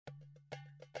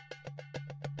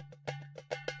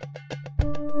Hi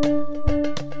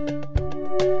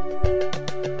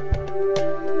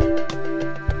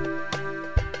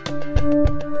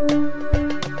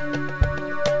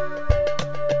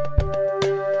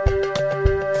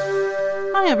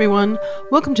everyone,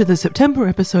 welcome to the September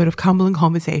episode of Cumberland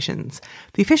Conversations,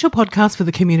 the official podcast for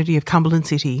the community of Cumberland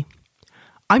City.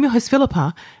 I'm your host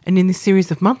Philippa, and in this series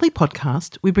of monthly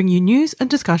podcasts, we bring you news and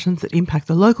discussions that impact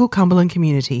the local Cumberland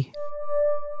community.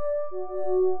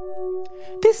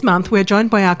 This month, we're joined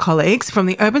by our colleagues from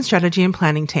the Urban Strategy and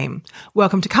Planning team.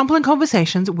 Welcome to Cumberland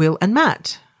Conversations, Will and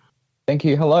Matt. Thank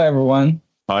you. Hello, everyone.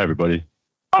 Hi, everybody.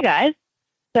 Hi, guys.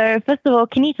 So, first of all,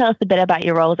 can you tell us a bit about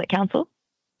your roles at Council?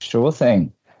 Sure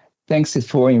thing. Thanks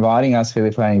for inviting us,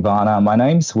 Philippa and Ivana. My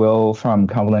name's Will from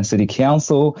Cumberland City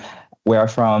Council. We're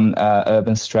from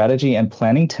Urban Strategy and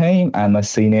Planning team. I'm a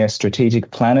senior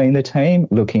strategic planner in the team,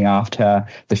 looking after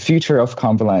the future of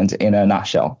Cumberland in a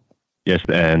nutshell. Yes,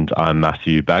 and I'm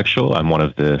Matthew Bagshaw. I'm one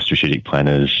of the strategic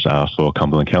planners for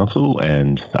Cumberland Council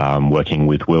and working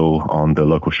with Will on the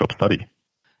local shop study.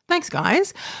 Thanks,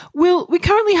 guys. Will, we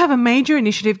currently have a major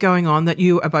initiative going on that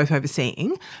you are both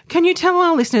overseeing. Can you tell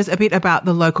our listeners a bit about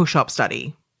the local shop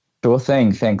study? Sure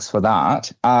thing. Thanks for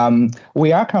that.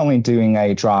 We are currently doing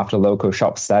a draft local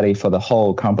shop study for the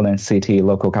whole Cumberland City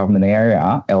local government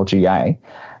area, LGA,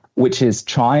 which is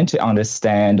trying to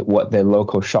understand what the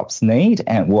local shops need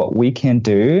and what we can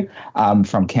do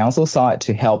from council side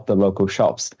to help the local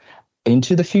shops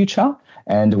into the future.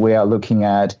 And we are looking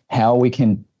at how we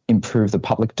can improve the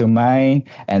public domain,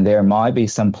 and there might be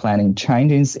some planning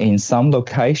changes in some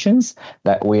locations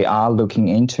that we are looking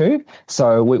into.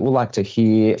 So we would like to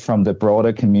hear from the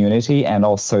broader community and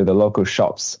also the local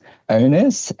shops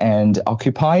owners and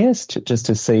occupiers just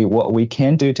to see what we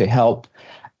can do to help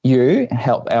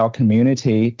our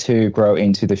community to grow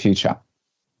into the future.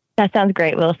 That sounds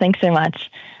great, Will. Thanks so much.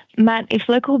 Matt, if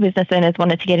local business owners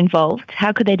wanted to get involved,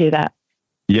 how could they do that?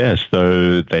 Yes,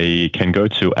 so they can go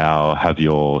to our Have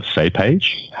Your Say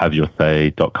page,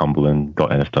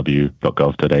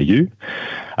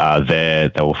 haveyoursay.cumberland.nsw.gov.au. There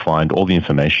they will find all the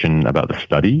information about the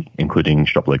study, including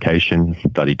shop locations,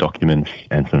 study documents,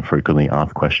 and some frequently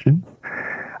asked questions.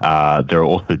 There are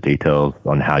also details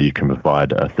on how you can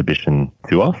provide a submission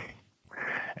to us.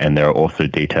 And there are also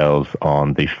details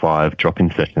on the 5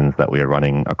 drop-in sessions that we are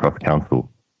running across council.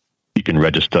 You can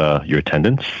register your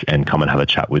attendance and come and have a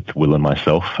chat with Will and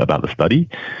myself about the study.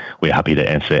 We're happy to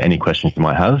answer any questions you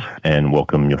might have and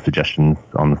welcome your suggestions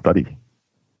on the study.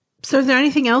 So is there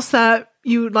anything else that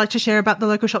you would like to share about the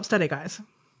local shop study, guys?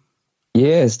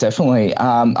 Yes, definitely.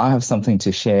 I have something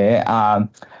to share.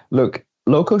 Look,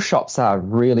 local shops are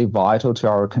really vital to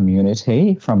our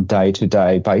community from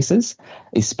day-to-day basis,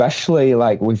 especially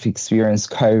like we've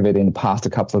experienced COVID in the past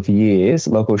couple of years.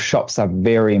 Local shops are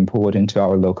very important to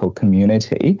our local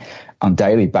community on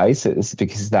daily basis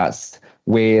because that's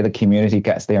where the community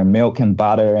gets their milk and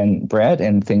butter and bread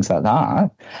and things like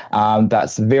that.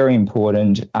 That's very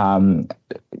important,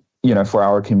 for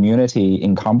our community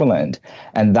in Cumberland.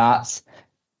 And that's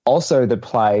also the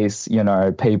place,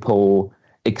 people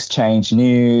exchange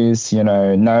news,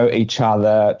 know each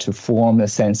other to form a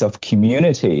sense of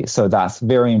community. So that's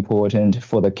very important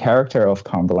for the character of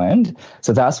Cumberland.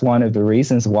 So that's one of the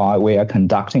reasons why we are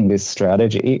conducting this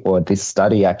strategy or this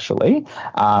study actually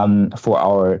for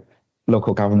our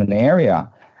local government area.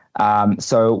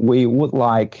 So we would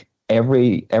like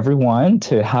everyone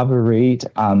to have a read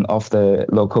of the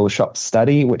local shop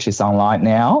study, which is online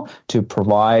now, to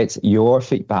provide your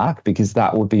feedback, because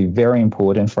that would be very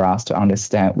important for us to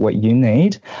understand what you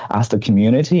need as the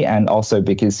community, and also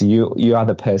because you are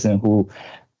the person who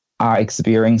are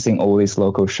experiencing all these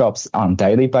local shops on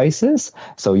daily basis.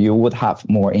 So you would have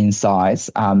more insights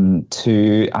to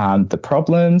the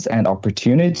problems and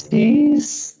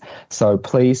opportunities. So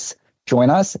please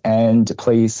join us and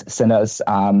please send us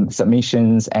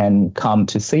submissions and come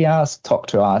to see us, talk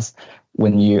to us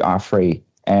when you are free.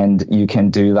 And you can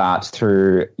do that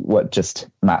through what just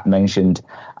Matt mentioned,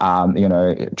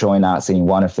 join us in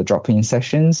one of the drop-in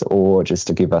sessions, or just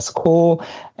to give us a call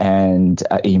and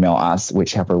email us,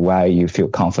 whichever way you feel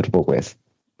comfortable with.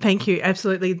 Thank you.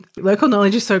 Absolutely. Local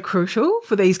knowledge is so crucial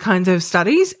for these kinds of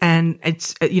studies, and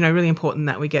it's, really important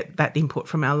that we get that input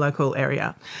from our local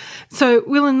area. So,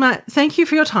 Will and Matt, thank you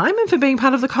for your time and for being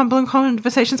part of the Cumberland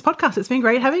Conversations podcast. It's been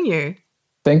great having you.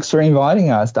 Thanks for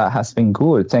inviting us. That has been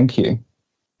good. Thank you.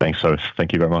 Thanks, host.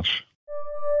 Thank you very much.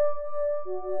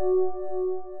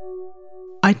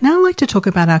 I'd now like to talk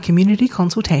about our community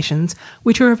consultations,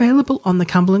 which are available on the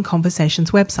Cumberland Conversations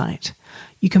website.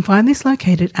 You can find this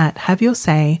located at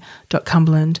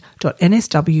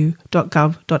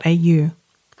haveyoursay.cumberland.nsw.gov.au.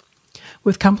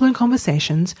 With Cumberland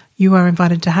Conversations, you are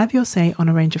invited to have your say on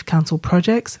a range of council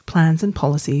projects, plans and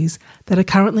policies that are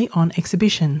currently on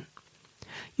exhibition.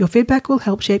 Your feedback will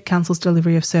help shape council's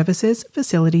delivery of services,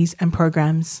 facilities and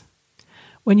programs.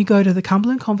 When you go to the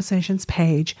Cumberland Conversations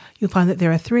page, you'll find that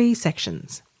there are 3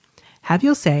 sections. Have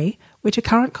Your Say, which are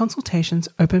current consultations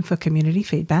open for community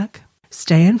feedback.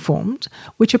 Stay Informed,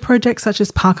 which are projects such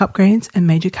as park upgrades and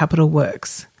major capital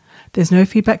works. There's no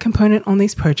feedback component on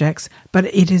these projects, but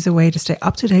it is a way to stay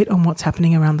up to date on what's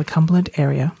happening around the Cumberland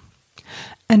area.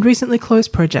 And recently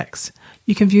closed projects.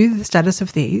 You can view the status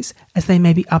of these as they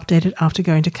may be updated after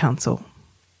going to council.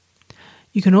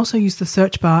 You can also use the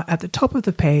search bar at the top of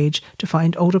the page to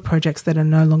find older projects that are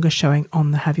no longer showing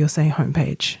on the Have Your Say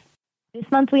homepage. This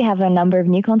month we have a number of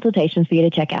new consultations for you to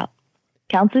check out.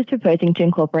 Council is proposing to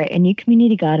incorporate a new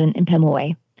community garden in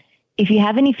Pemulwuy. If you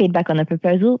have any feedback on the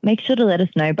proposal, make sure to let us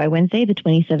know by Wednesday the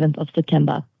 27th of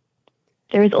September.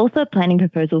 There is also a planning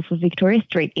proposal for Victoria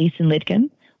Street East in Lidcombe,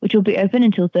 which will be open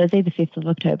until Thursday the 5th of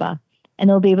October, and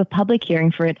there will be a public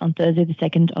hearing for it on Thursday the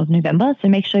 2nd of November, so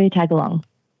make sure you tag along.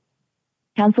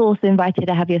 Council also invites you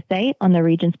to have your say on the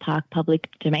Regents Park Public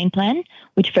Domain Plan,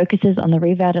 which focuses on the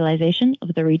revitalisation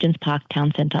of the Regents Park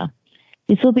Town Centre.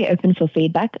 This will be open for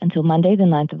feedback until Monday the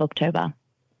 9th of October.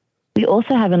 We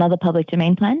also have another public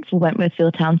domain plan for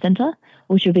Wentworthville Town Centre,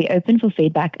 which will be open for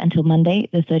feedback until Monday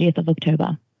the 30th of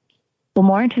October. For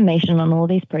more information on all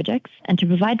these projects and to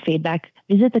provide feedback,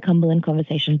 visit the Cumberland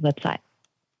Conversations website.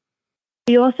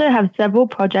 We also have several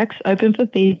projects open for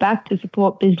feedback to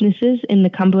support businesses in the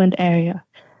Cumberland area.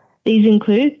 These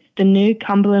include the new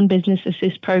Cumberland Business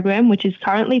Assist program, which is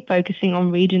currently focusing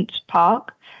on Regents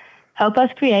Park. Help us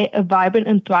create a vibrant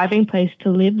and thriving place to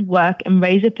live, work and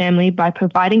raise a family by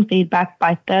providing feedback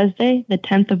by Thursday, the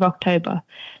 10th of October.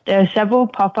 There are several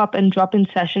pop-up and drop-in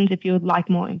sessions if you would like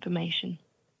more information.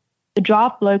 The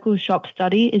draft local shop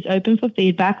study is open for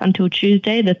feedback until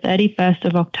Tuesday, the 31st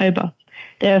of October.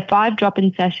 There are 5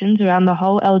 drop-in sessions around the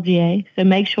whole LGA, so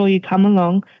make sure you come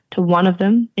along to one of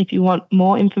them if you want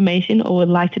more information or would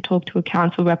like to talk to a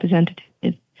council representative.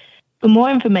 For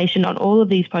more information on all of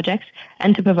these projects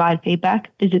and to provide feedback,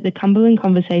 visit the Cumberland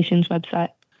Conversations website.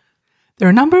 There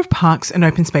are a number of parks and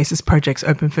open spaces projects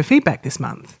open for feedback this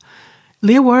month.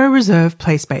 Leawarra Reserve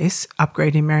Play Space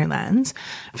upgrade in Marylands.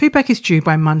 Feedback is due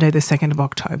by Monday the 2nd of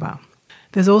October.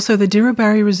 There's also the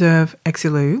Dirrabarry Reserve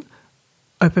Exilu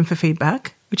open for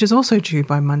feedback, which is also due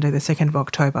by Monday the 2nd of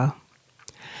October.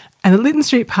 And the Lytton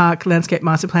Street Park Landscape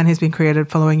Master Plan has been created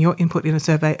following your input in a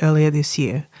survey earlier this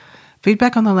year.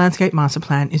 Feedback on the Landscape Master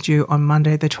Plan is due on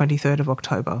Monday the 23rd of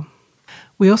October.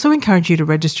 We also encourage you to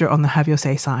register on the Have Your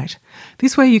Say site.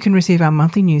 This way you can receive our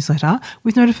monthly newsletter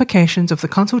with notifications of the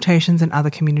consultations and other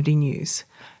community news.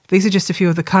 These are just a few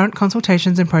of the current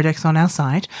consultations and projects on our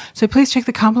site, so please check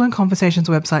the Cumberland Conversations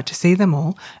website to see them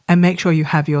all and make sure you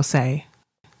have your say.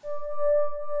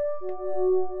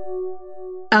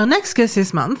 Our next guest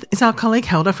this month is our colleague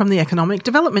Helder from the Economic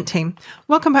Development Team.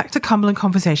 Welcome back to Cumberland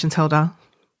Conversations, Helder.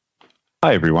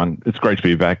 Hi, everyone. It's great to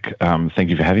be back. Thank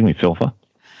you for having me, Philfa.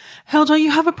 Helder, you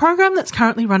have a program that's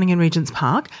currently running in Regents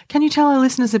Park. Can you tell our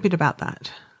listeners a bit about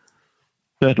that?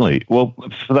 Certainly. Well,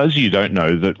 for those of you who don't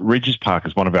know, that Regents Park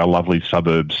is one of our lovely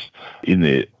suburbs in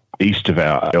the east of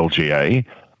our LGA.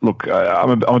 Look,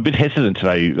 I'm a bit hesitant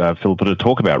today, Philpa, to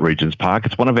talk about Regents Park.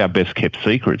 It's one of our best kept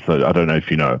secrets, so I don't know if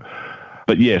you know.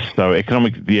 But yes, so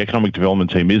the Economic Development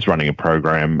Team is running a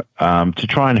program to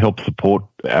try and help support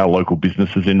our local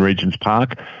businesses in Regents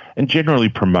Park and generally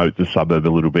promote the suburb a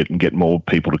little bit and get more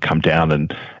people to come down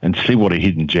and see what a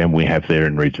hidden gem we have there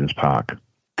in Regents Park.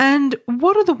 And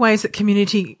what are the ways that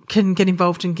community can get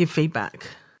involved and give feedback?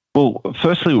 Well,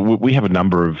 firstly, we have a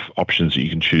number of options that you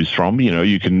can choose from.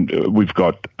 We've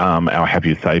got our Have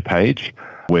Your Say page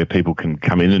where people can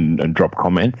come in and drop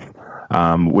comments.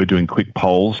 We're doing quick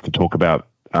polls to talk about,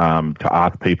 to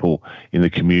ask people in the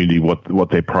community what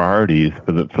their priority is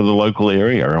for the local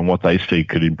area and what they see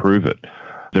could improve it.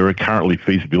 There are currently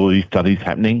feasibility studies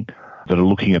happening that are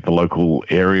looking at the local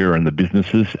area and the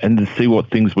businesses and to see what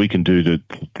things we can do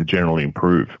to generally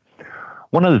improve.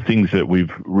 One of the things that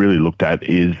we've really looked at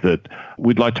is that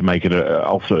we'd like to make it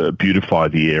also beautify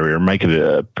the area and make it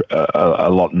a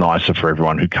lot nicer for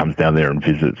everyone who comes down there and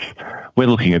visits. We're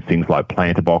looking at things like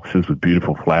planter boxes with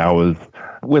beautiful flowers.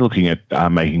 We're looking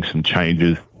at making some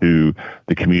changes to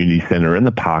the community centre and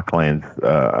the parklands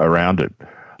around it.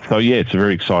 So yeah, it's a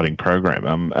very exciting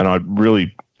program, and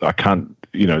I can't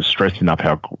stress enough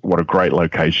what a great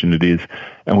location it is,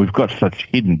 and we've got such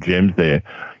hidden gems there.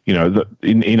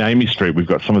 In Amy Street, we've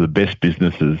got some of the best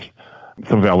businesses.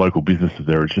 Some of our local businesses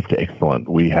there are just excellent.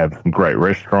 We have some great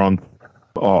restaurants.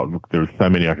 Oh, look, there are so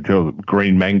many I can tell.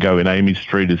 Green Mango in Amy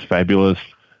Street is fabulous.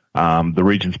 The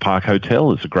Regent's Park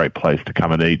Hotel is a great place to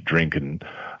come and eat, drink, and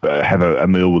have a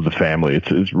meal with the family.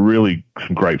 It's really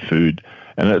some great food,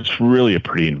 and it's really a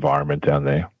pretty environment down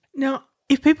there. Now,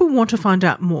 if people want to find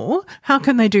out more, how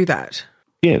can they do that?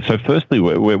 Yeah, so firstly,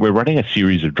 we're running a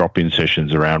series of drop-in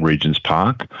sessions around Regent's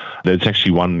Park. There's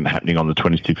actually one happening on the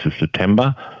 26th of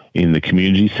September in the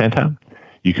community centre.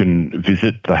 You can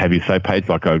visit the Have You Say page,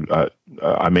 like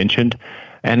I mentioned,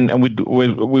 and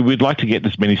we'd like to get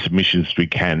as many submissions as we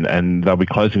can, and they'll be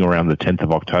closing around the 10th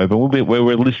of October.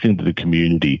 We're listening to the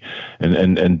community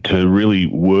and to really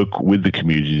work with the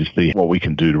community to see what we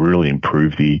can do to really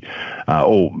improve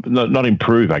or not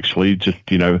improve, actually, just,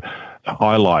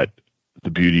 highlight the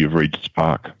beauty of Regent's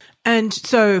Park. And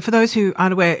so for those who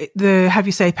aren't aware, the Have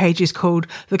You Say page is called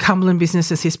the Cumberland Business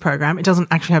Assist Program. It doesn't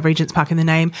actually have Regent's Park in the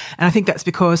name. And I think that's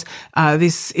because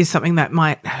this is something that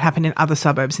might happen in other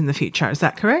suburbs in the future. Is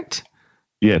that correct?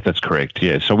 Yeah, that's correct.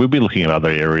 Yeah, so we'll be looking at other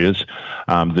areas.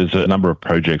 There's a number of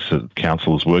projects that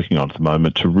council is working on at the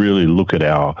moment to really look at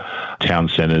our town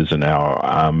centres and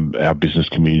our business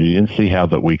community and see how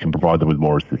that we can provide them with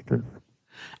more assistance.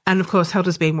 And of course,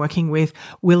 Helder's been working with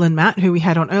Will and Matt, who we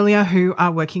had on earlier, who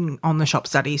are working on the shop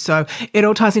study. So it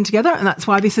all ties in together, and that's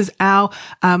why this is our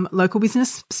local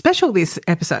business special this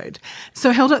episode.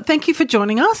 So Helder, thank you for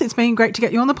joining us. It's been great to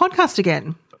get you on the podcast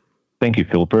again. Thank you,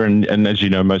 Philippa. And as you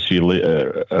know, most of your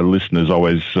listeners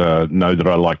always know that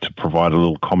I like to provide a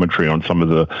little commentary on some of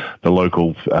the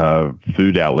local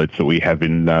food outlets that we have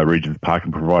in Regent's Park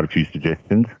and provide a few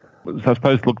suggestions. So I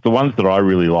suppose, look, the ones that I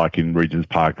really like in Regent's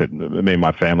Park that me and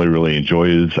my family really enjoy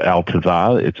is Al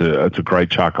Tazar. It's a great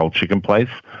charcoal chicken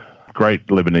place, great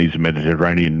Lebanese and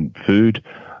Mediterranean food.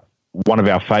 One of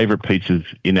our favourite pizzas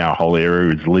in our whole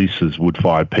area is Lisa's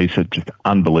wood-fired pizza, just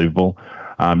unbelievable.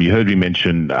 You heard me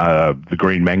mention the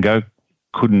Green Mango.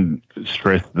 Couldn't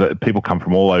stress that people come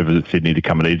from all over Sydney to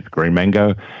come and eat the Green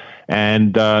Mango.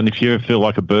 And if you ever feel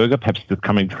like a burger, perhaps just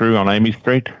coming through on Amy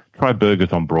Street, try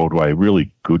Burgers on Broadway.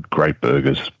 Really good, great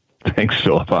burgers. Thanks,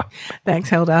 Philippa. Thanks,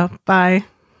 Helder. Bye.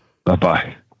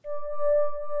 Bye-bye.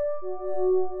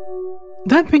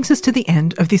 That brings us to the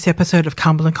end of this episode of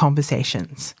Cumberland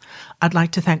Conversations. I'd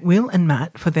like to thank Will and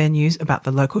Matt for their news about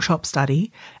the local shop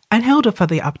study and Helder for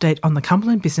the update on the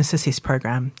Cumberland Business Assist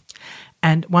program.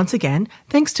 And once again,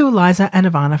 thanks to Eliza and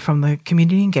Ivana from the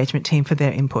Community Engagement team for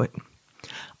their input.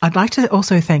 I'd like to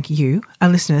also thank you, our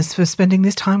listeners, for spending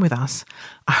this time with us.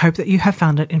 I hope that you have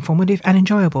found it informative and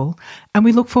enjoyable, and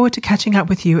we look forward to catching up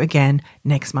with you again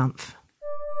next month.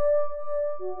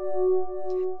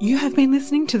 You have been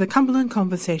listening to the Cumberland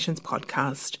Conversations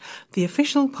podcast, the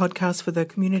official podcast for the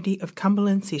community of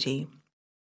Cumberland City.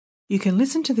 You can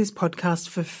listen to this podcast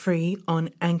for free on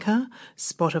Anchor,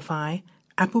 Spotify,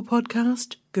 Apple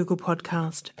Podcast, Google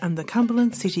Podcast, and the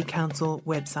Cumberland City Council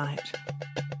website.